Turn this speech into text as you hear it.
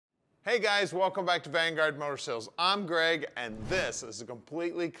Hey guys, welcome back to Vanguard Motor Sales. I'm Greg, and this is a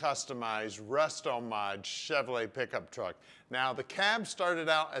completely customized Restomod Chevrolet pickup truck. Now, the cab started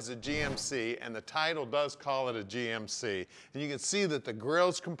out as a GMC, and the title does call it a GMC. And you can see that the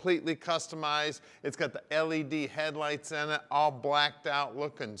grill's completely customized. It's got the LED headlights in it, all blacked out,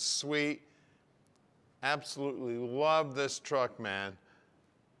 looking sweet. Absolutely love this truck, man.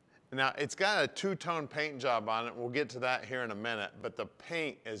 Now, it's got a two-tone paint job on it. We'll get to that here in a minute, but the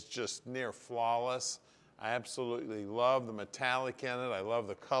paint is just near flawless. I absolutely love the metallic in it. I love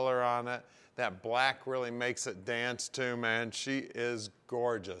the color on it. That black really makes it dance too, man. She is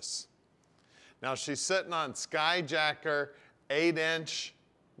gorgeous. Now, she's sitting on Skyjacker 8-inch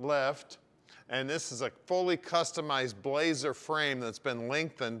lift, and this is a fully customized Blazer frame that's been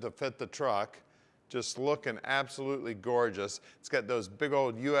lengthened to fit the truck. Just looking absolutely gorgeous. It's got those big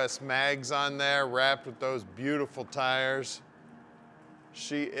old US mags on there, wrapped with those beautiful tires.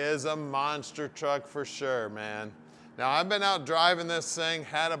 She is a monster truck for sure, man. Now, I've been out driving this thing,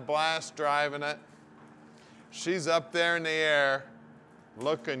 had a blast driving it. She's up there in the air,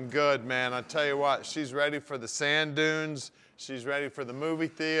 looking good, man. I tell you what, she's ready for the sand dunes. She's ready for the movie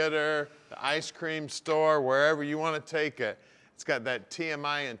theater, the ice cream store, wherever you want to take it. It's got that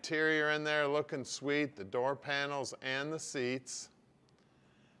TMI interior in there looking sweet, the door panels and the seats.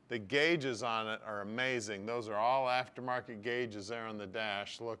 The gauges on it are amazing. Those are all aftermarket gauges there on the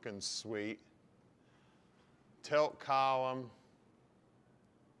dash, looking sweet. Tilt column.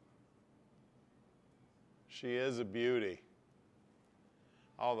 She is a beauty.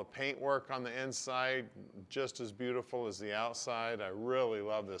 All the paintwork on the inside, just as beautiful as the outside. I really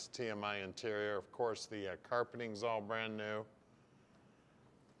love this TMI interior. Of course, the carpeting's all brand new.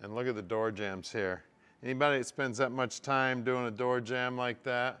 And look at the door jambs here. Anybody that spends that much time doing a door jamb like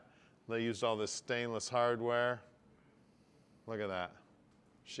that, they used all this stainless hardware. Look at that.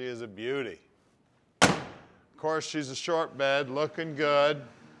 She is a beauty. Of course, she's a short bed, looking good.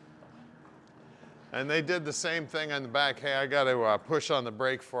 And they did the same thing on the back. Hey, I got to push on the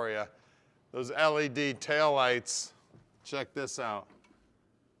brake for you. Those LED taillights, check this out.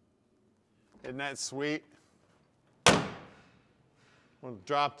 Isn't that sweet? We'll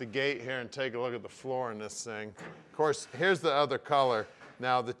drop the gate here and take a look at the floor in this thing. Of course, here's the other color.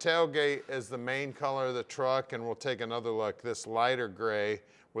 Now, the tailgate is the main color of the truck, and we'll take another look. This lighter gray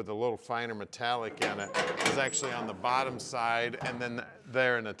with a little finer metallic in it is actually on the bottom side, and then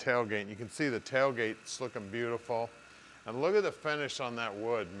there in the tailgate. You can see the tailgate's looking beautiful. And look at the finish on that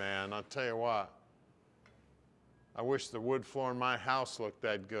wood, man. I'll tell you what. I wish the wood floor in my house looked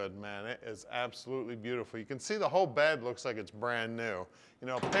that good, man. It is absolutely beautiful. You can see the whole bed looks like it's brand new. You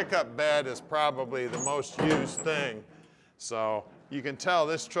know, pickup bed is probably the most used thing. So you can tell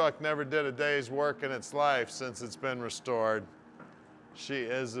this truck never did a day's work in its life since it's been restored. She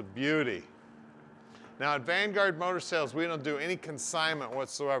is a beauty. Now at Vanguard Motor Sales, we don't do any consignment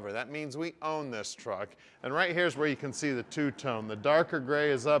whatsoever. That means we own this truck. And right here's where you can see the two-tone. The darker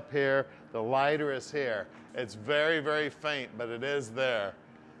gray is up here, the lighter is here. It's very, very faint, but it is there.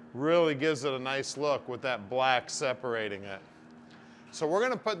 Really gives it a nice look with that black separating it. So we're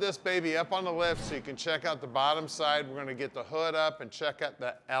gonna put this baby up on the lift so you can check out the bottom side. We're gonna get the hood up and check out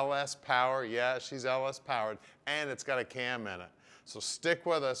the LS power. Yeah, she's LS powered, and it's got a cam in it. So stick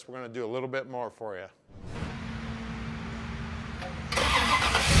with us, we're gonna do a little bit more for you.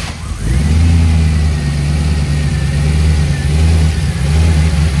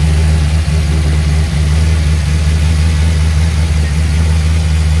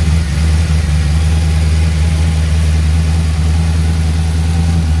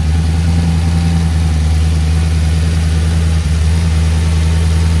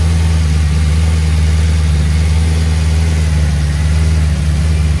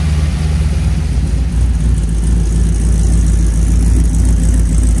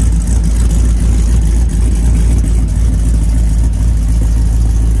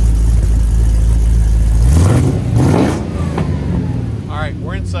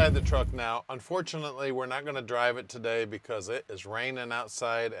 Inside the truck now. Unfortunately, we're not going to drive it today because it is raining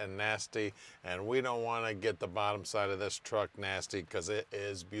outside and nasty, and we don't want to get the bottom side of this truck nasty because it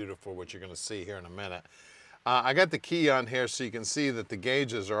is beautiful, which you're going to see here in a minute. I got the key on here so you can see that the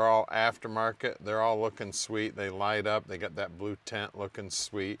gauges are all aftermarket. They're all looking sweet. They light up. They got that blue tint looking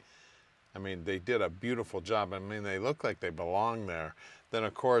sweet. I mean, they did a beautiful job. I mean, they look like they belong there. Then,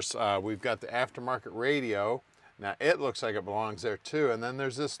 of course, we've got the aftermarket radio. Now, it looks like it belongs there too. And then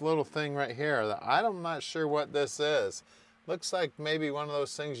there's this little thing right here that I'm not sure what this is. Looks like maybe one of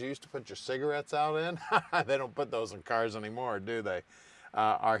those things you used to put your cigarettes out in. They don't put those in cars anymore, do they?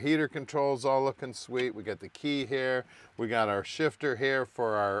 Our heater controls all looking sweet. We got the key here. We got our shifter here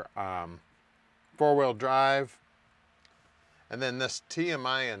for our four-wheel drive. And then this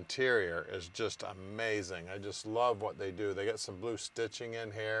TMI interior is just amazing. I just love what they do. They got some blue stitching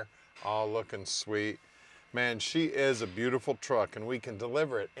in here, all looking sweet. Man, she is a beautiful truck, and we can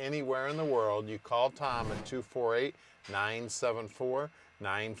deliver it anywhere in the world. You call Tom at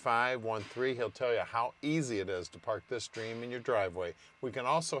 248-974-9513. He'll tell you how easy it is to park this dream in your driveway. We can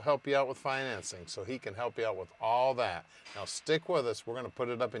also help you out with financing, so he can help you out with all that. Now stick with us. We're gonna put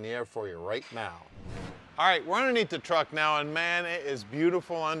it up in the air for you right now. All right, we're underneath the truck now, and man, it is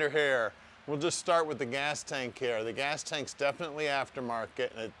beautiful under here. We'll just start with the gas tank here. The gas tank's definitely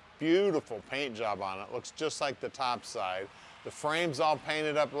aftermarket, and a beautiful paint job on it. Looks just like the top side. The frame's all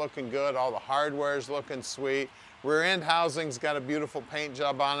painted up, looking good. All the hardware's looking sweet. Rear end housing's got a beautiful paint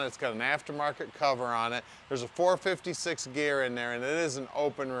job on it. It's got an aftermarket cover on it. There's a 456 gear in there, and it is an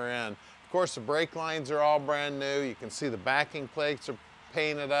open rear end. Of course, the brake lines are all brand new. You can see the backing plates are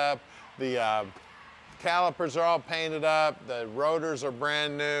painted up. The calipers are all painted up. The rotors are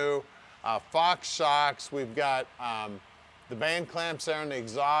brand new. Fox shocks. We've got the band clamps there on the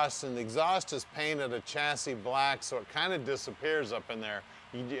exhaust, and the exhaust is painted a chassis black, so it kind of disappears up in there.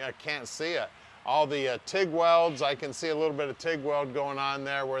 I can't see it. All the TIG welds, I can see a little bit of TIG weld going on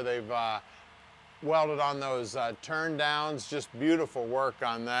there where they've welded on those turn downs. Just beautiful work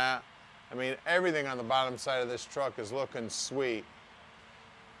on that. I mean, everything on the bottom side of this truck is looking sweet.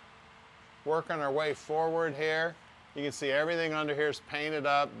 Working our way forward here. You can see everything under here is painted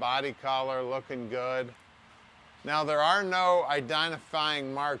up, body color looking good. Now there are no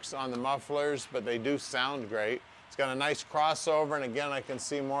identifying marks on the mufflers, but they do sound great. It's got a nice crossover, and again I can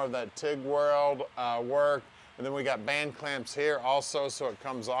see more of that TIG weld work. And then we got band clamps here also, so it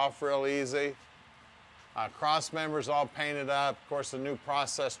comes off real easy. Cross members all painted up. Of course, the new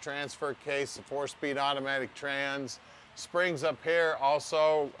process transfer case, the 4-speed automatic trans. Springs up here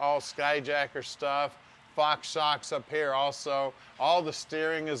also, all Skyjacker stuff. Fox shocks up here also. All the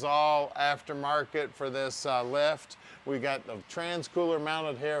steering is all aftermarket for this lift. We got the trans cooler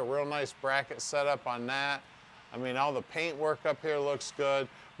mounted here, a real nice bracket set up on that. I mean, all the paint work up here looks good.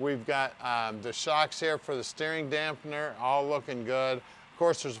 We've got the shocks here for the steering dampener, all looking good. Of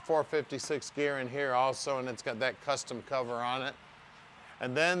course, there's a 456 gear in here also, and it's got that custom cover on it.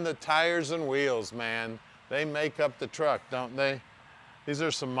 And then the tires and wheels, man. They make up the truck, don't they? These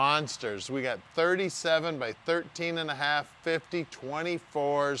are some monsters. We got 37 by 13.5, 50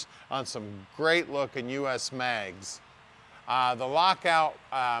 24s on some great looking US mags. The lockout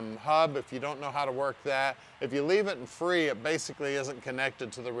hub, if you don't know how to work that, if you leave it in free, it basically isn't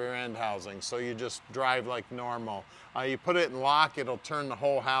connected to the rear end housing, so you just drive like normal. You put it in lock, it'll turn the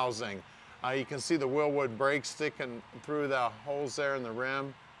whole housing. You can see the Willwood brakes sticking through the holes there in the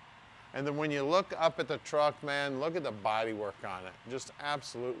rim. And then when you look up at the truck, man, look at the bodywork on it. Just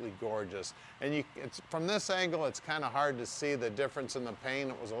absolutely gorgeous. And from this angle, it's kind of hard to see the difference in the paint.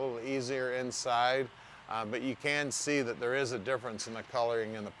 It was a little easier inside, but you can see that there is a difference in the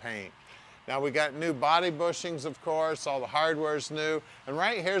coloring in the paint. Now we got new body bushings, of course, all the hardware's new. And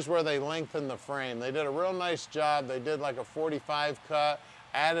right here's where they lengthened the frame. They did a real nice job. They did like a 45 cut.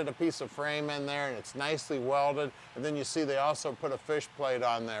 Added a piece of frame in there, and it's nicely welded. And then you see they also put a fish plate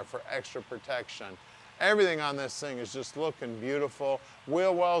on there for extra protection. Everything on this thing is just looking beautiful.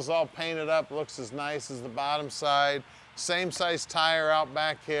 Wheel wells all painted up, looks as nice as the bottom side. Same size tire out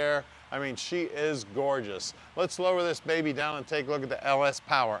back here. I mean, she is gorgeous. Let's lower this baby down and take a look at the LS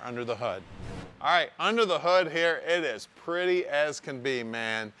power under the hood. All right, under the hood here, it is pretty as can be,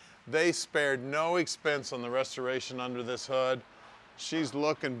 man. They spared no expense on the restoration under this hood. She's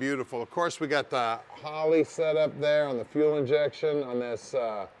looking beautiful. Of course, we got the Holley set up there on the fuel injection on this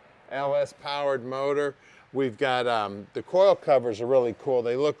LS powered motor. We've got the coil covers are really cool.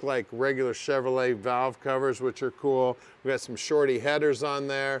 They look like regular Chevrolet valve covers, which are cool. We got some shorty headers on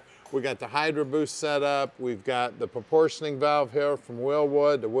there. We got the Hydro Boost set up. We've got the proportioning valve here from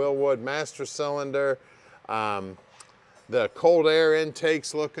Willwood, the Willwood master cylinder. The cold air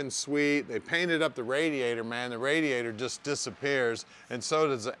intake's looking sweet. They painted up the radiator, man. The radiator just disappears, and so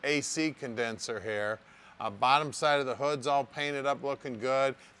does the AC condenser here. Bottom side of the hood's all painted up, looking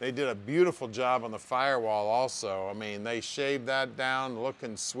good. They did a beautiful job on the firewall also. I mean, they shaved that down,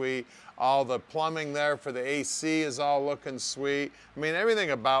 looking sweet. All the plumbing there for the AC is all looking sweet. I mean,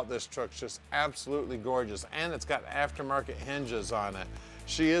 everything about this truck's just absolutely gorgeous, and it's got aftermarket hinges on it.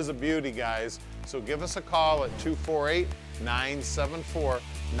 She is a beauty, guys. So give us a call at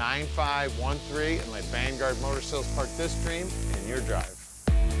 248-974-9513 and let Vanguard Motor Sales park this dream in your drive.